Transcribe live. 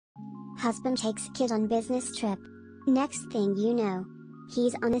Husband takes kid on business trip. Next thing you know,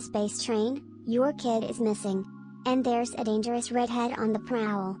 he's on a space train, your kid is missing. And there's a dangerous redhead on the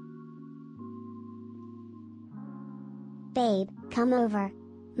prowl. Babe, come over.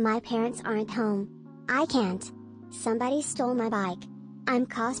 My parents aren't home. I can't. Somebody stole my bike. I'm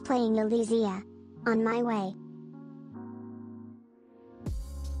cosplaying Elysia. On my way.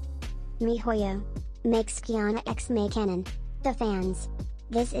 MiHoYo makes Kiana X May canon. The fans.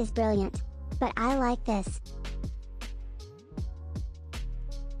 This is brilliant. But I like this.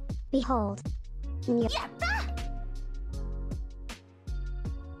 Behold.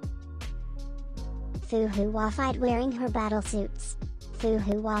 Fuhua fight wearing her battle suits.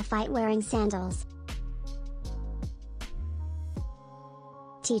 Fuhua fight wearing sandals.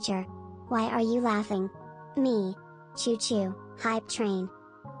 Teacher. Why are you laughing? Me. Choo choo, hype train.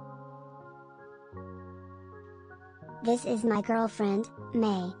 This is my girlfriend,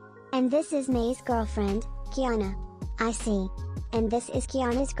 May. And this is May's girlfriend, Kiana. I see. And this is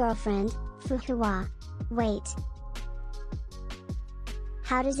Kiana's girlfriend, Fuhua. Wait.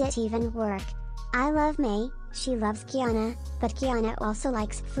 How does it even work? I love May, she loves Kiana, but Kiana also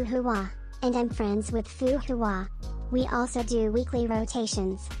likes Fuhua, and I'm friends with Fuhua. We also do weekly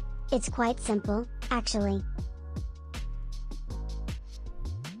rotations. It's quite simple, actually.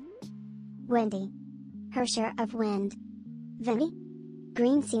 Wendy. Her share of wind. Vinny.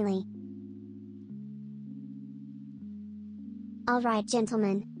 Green Sealy. Alright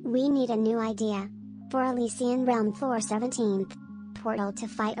gentlemen, we need a new idea. For Elysian Realm floor 17th. Portal to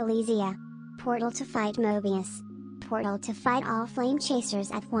fight Elysia. Portal to fight Mobius. Portal to fight all flame chasers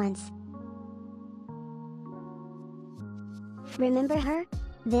at once. Remember her?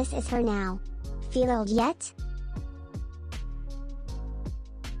 This is her now. Feel old yet?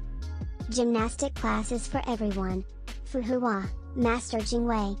 Gymnastic classes for everyone. Fuhua, Master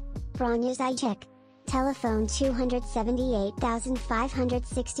Jingwei. Bronya Zijik. Telephone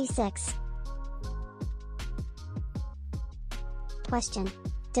 278,566. Question.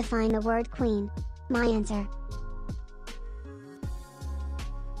 Define the word queen. My answer.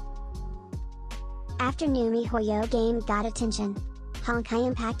 After new MiHoYo game got attention. Honkai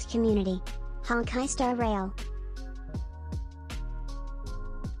Impact Community. Honkai Star Rail.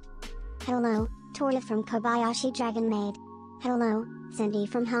 Hello, Tora from Kobayashi Dragon Maid. Hello, Cindy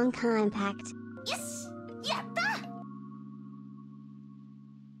from Honkai Impact. Yes! Yatta!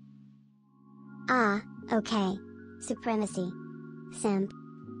 Ah, okay. Supremacy. Simp.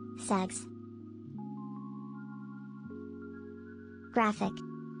 Sex. Graphic.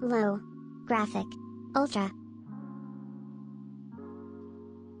 Low. Graphic. Ultra.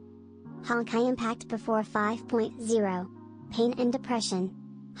 Honkai Impact before 5.0. Pain and depression.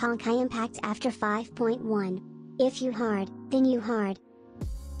 Honkai Impact after 5.1. If you hard, then you hard.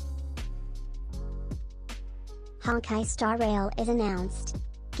 Honkai Star Rail is announced.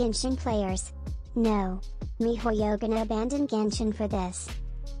 Genshin players. No. MiHoYo gonna abandon Genshin for this.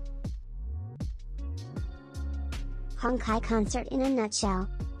 Honkai concert in a nutshell.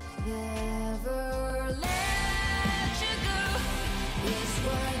 Never let you go. Yes, I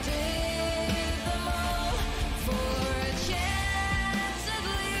did them all for a chance at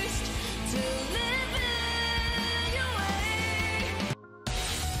least to live in your way.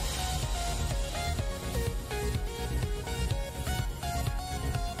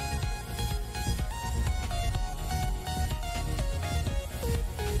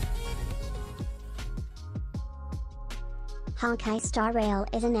 Honkai Star Rail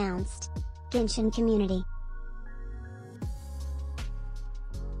is announced. Genshin community.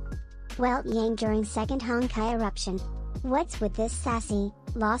 Well Yang during second Honkai eruption. What's with this sassy,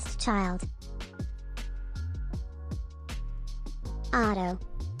 lost child? Auto.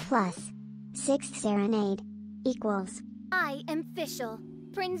 Plus. 6th Serenade. Equals. I am Fischl,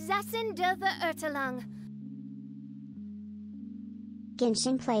 Prinzessin der Verurteilung.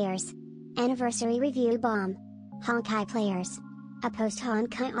 Genshin players. Anniversary review bomb. Honkai players. A post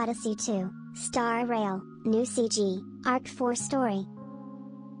Honkai Odyssey 2, Star Rail, new CG, Arc 4 story.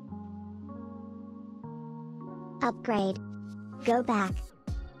 Upgrade. Go back.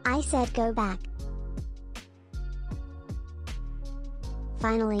 I said go back.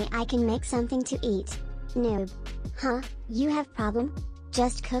 Finally I can make something to eat. Noob. Huh, you have problem?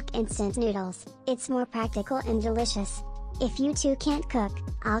 Just cook instant noodles, it's more practical and delicious. If you two can't cook,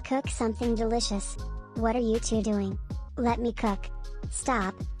 I'll cook something delicious. What are you two doing? Let me cook.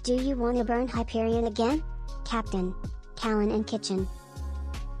 Stop, do you wanna burn Hyperion again? Captain. Callan in kitchen.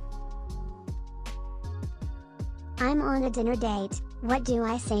 I'm on a dinner date, what do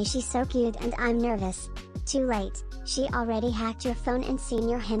I say, she's so cute and I'm nervous. Too late, She already hacked your phone and seen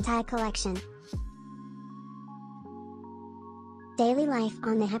your hentai collection. Daily life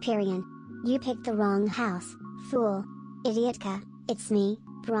on the Hyperion. You picked the wrong house, fool. Idiotka, it's me,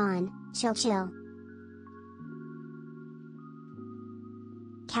 Braun, chill.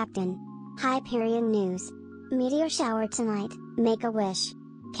 Captain. Hyperion news. Meteor shower tonight, make a wish.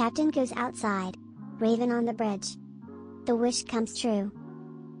 Captain goes outside. Raven on the bridge. The wish comes true.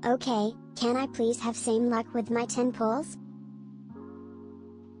 Okay, can I please have same luck with my 10 pulls?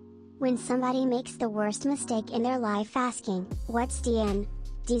 When somebody makes the worst mistake in their life asking, what's DN?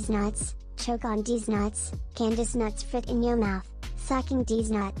 D's nuts, choke on D's nuts, can D's nuts fit in your mouth, sucking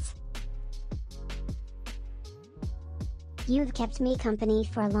D's nuts. You've kept me company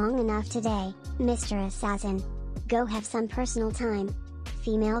for long enough today, Mr. Assassin. Go have some personal time.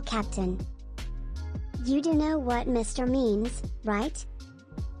 Female Captain. You do know what Mr. means, right?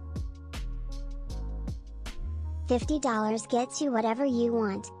 $50 gets you whatever you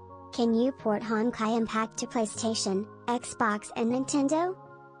want. Can you port Honkai Impact to PlayStation, Xbox and Nintendo?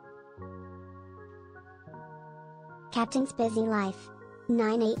 Captain's busy life.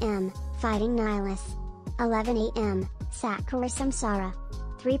 9 AM, fighting Nihilus. 11 AM, Sakura Samsara.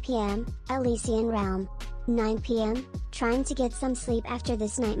 3 PM, Elysian Realm. 9 PM, trying to get some sleep after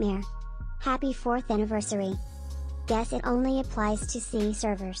this nightmare. Happy 4th anniversary. Guess it only applies to C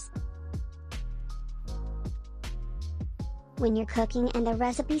servers. When you're cooking and the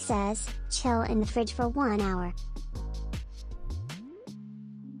recipe says, chill in the fridge for 1 hour.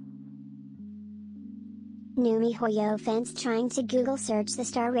 New MiHoYo fans trying to Google search the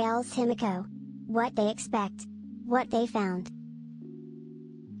Star Rails Himiko. What they expect. What they found.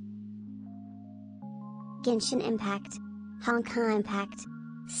 Genshin Impact. Honkai Impact.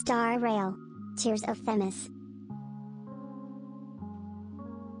 Star Rail. Tears of Themis.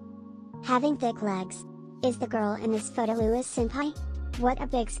 Having thick legs. Is the girl in this photo Louis Senpai? What a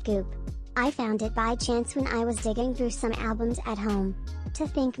big scoop. I found it by chance when I was digging through some albums at home. To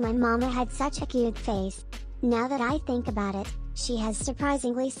think my mama had such a cute face. Now that I think about it, she has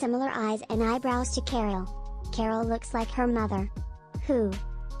surprisingly similar eyes and eyebrows to Carol. Carol looks like her mother. Who?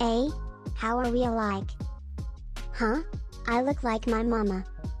 Eh? How are we alike? Huh? I look like my mama.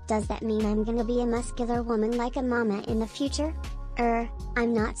 Does that mean I'm gonna be a muscular woman like a mama in the future?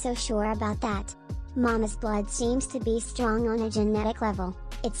 I'm not so sure about that. Mama's blood seems to be strong on a genetic level.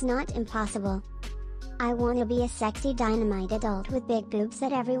 It's not impossible. I wanna be a sexy dynamite adult with big boobs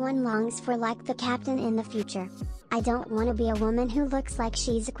that everyone longs for like the captain in the future. I don't wanna be a woman who looks like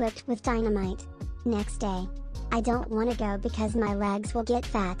she's equipped with dynamite. Next day. I don't wanna go because my legs will get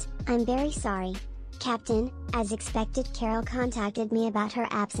fat, I'm very sorry. Captain, as expected Carol contacted me about her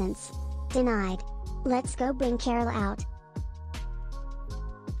absence. Denied. Let's go bring Carol out.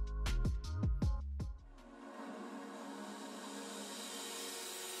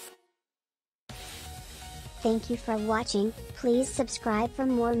 Thank you for watching, please subscribe for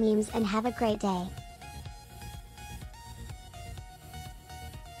more memes and have a great day.